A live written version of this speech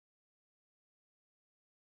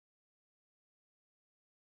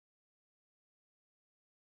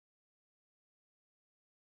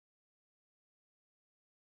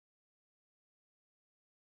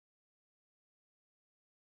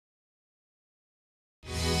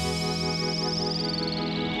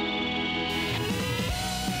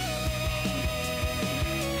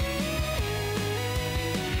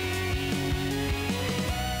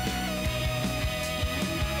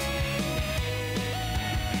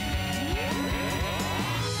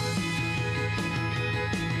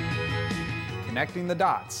Connecting the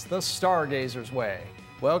Dots, the Stargazer's Way.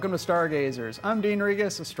 Welcome to Stargazers. I'm Dean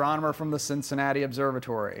Regas, astronomer from the Cincinnati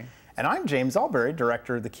Observatory. And I'm James Albury,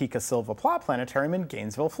 director of the Kika Silva Pla Planetarium in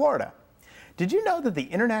Gainesville, Florida. Did you know that the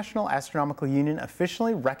International Astronomical Union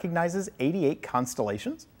officially recognizes 88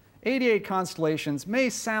 constellations? 88 constellations may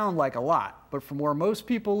sound like a lot, but from where most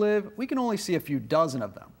people live, we can only see a few dozen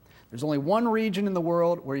of them. There's only one region in the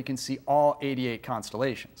world where you can see all 88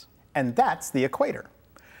 constellations. And that's the equator.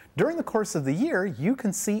 During the course of the year, you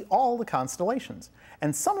can see all the constellations,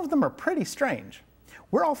 and some of them are pretty strange.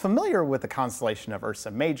 We're all familiar with the constellation of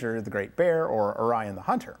Ursa Major, the Great Bear, or Orion the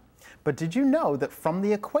Hunter. But did you know that from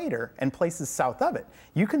the equator and places south of it,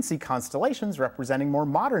 you can see constellations representing more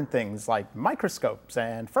modern things like microscopes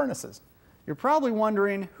and furnaces? You're probably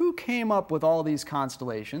wondering who came up with all these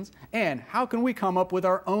constellations and how can we come up with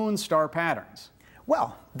our own star patterns?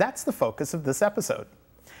 Well, that's the focus of this episode.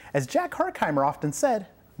 As Jack Horkheimer often said,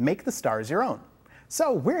 make the stars your own.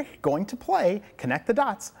 So we're going to play Connect the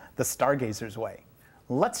Dots, the Stargazer's Way.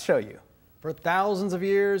 Let's show you. For thousands of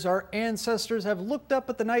years, our ancestors have looked up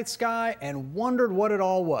at the night sky and wondered what it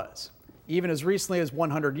all was. Even as recently as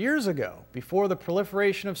 100 years ago, before the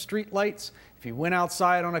proliferation of street lights, if you went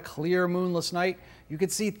outside on a clear moonless night, you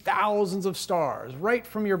could see thousands of stars right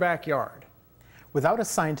from your backyard. Without a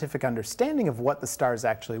scientific understanding of what the stars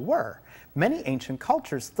actually were, many ancient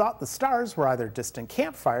cultures thought the stars were either distant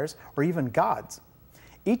campfires or even gods.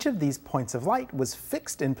 Each of these points of light was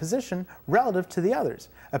fixed in position relative to the others,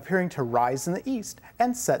 appearing to rise in the east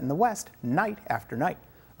and set in the west night after night.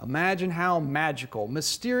 Imagine how magical,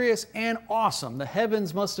 mysterious, and awesome the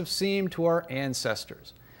heavens must have seemed to our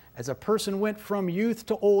ancestors. As a person went from youth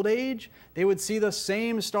to old age, they would see the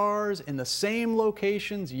same stars in the same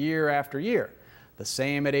locations year after year, the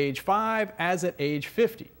same at age 5 as at age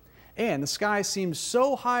 50. And the sky seemed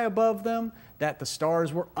so high above them that the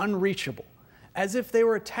stars were unreachable, as if they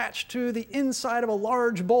were attached to the inside of a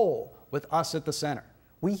large bowl with us at the center.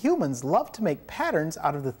 We humans love to make patterns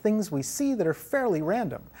out of the things we see that are fairly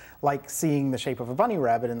random, like seeing the shape of a bunny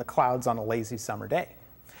rabbit in the clouds on a lazy summer day.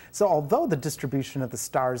 So although the distribution of the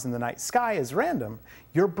stars in the night sky is random,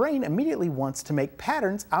 your brain immediately wants to make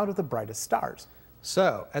patterns out of the brightest stars.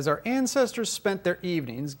 So, as our ancestors spent their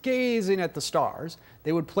evenings gazing at the stars,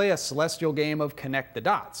 they would play a celestial game of Connect the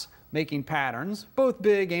Dots, making patterns, both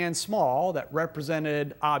big and small, that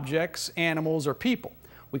represented objects, animals, or people.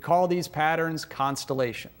 We call these patterns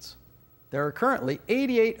constellations. There are currently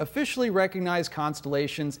 88 officially recognized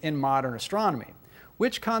constellations in modern astronomy.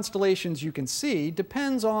 Which constellations you can see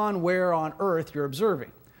depends on where on Earth you're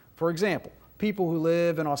observing. For example, people who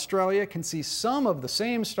live in Australia can see some of the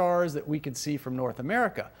same stars that we can see from North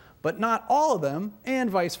America, but not all of them,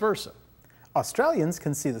 and vice versa. Australians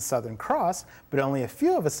can see the Southern Cross, but only a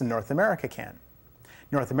few of us in North America can.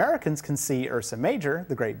 North Americans can see Ursa Major,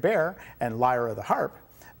 the Great Bear, and Lyra the Harp,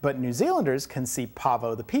 but New Zealanders can see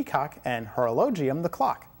Pavo the Peacock and Horologium the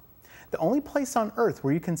Clock. The only place on Earth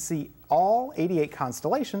where you can see all 88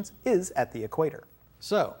 constellations is at the equator.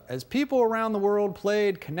 So, as people around the world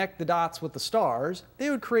played Connect the Dots with the stars, they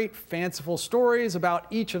would create fanciful stories about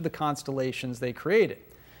each of the constellations they created.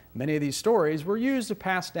 Many of these stories were used to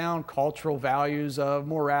pass down cultural values of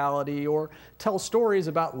morality or tell stories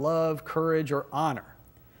about love, courage, or honor.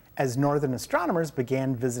 As northern astronomers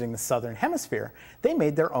began visiting the southern hemisphere, they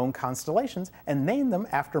made their own constellations and named them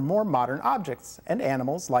after more modern objects and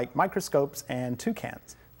animals like microscopes and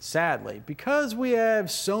toucans. Sadly, because we have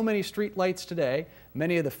so many street lights today,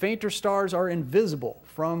 many of the fainter stars are invisible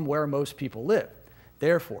from where most people live.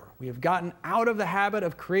 Therefore, we have gotten out of the habit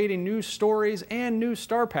of creating new stories and new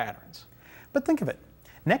star patterns. But think of it.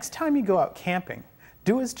 Next time you go out camping,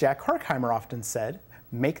 do as Jack Horkheimer often said,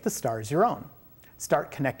 make the stars your own. Start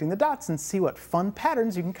connecting the dots and see what fun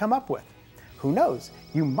patterns you can come up with. Who knows,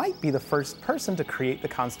 you might be the first person to create the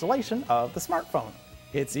constellation of the smartphone.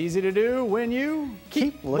 It's easy to do when you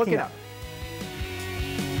keep looking up.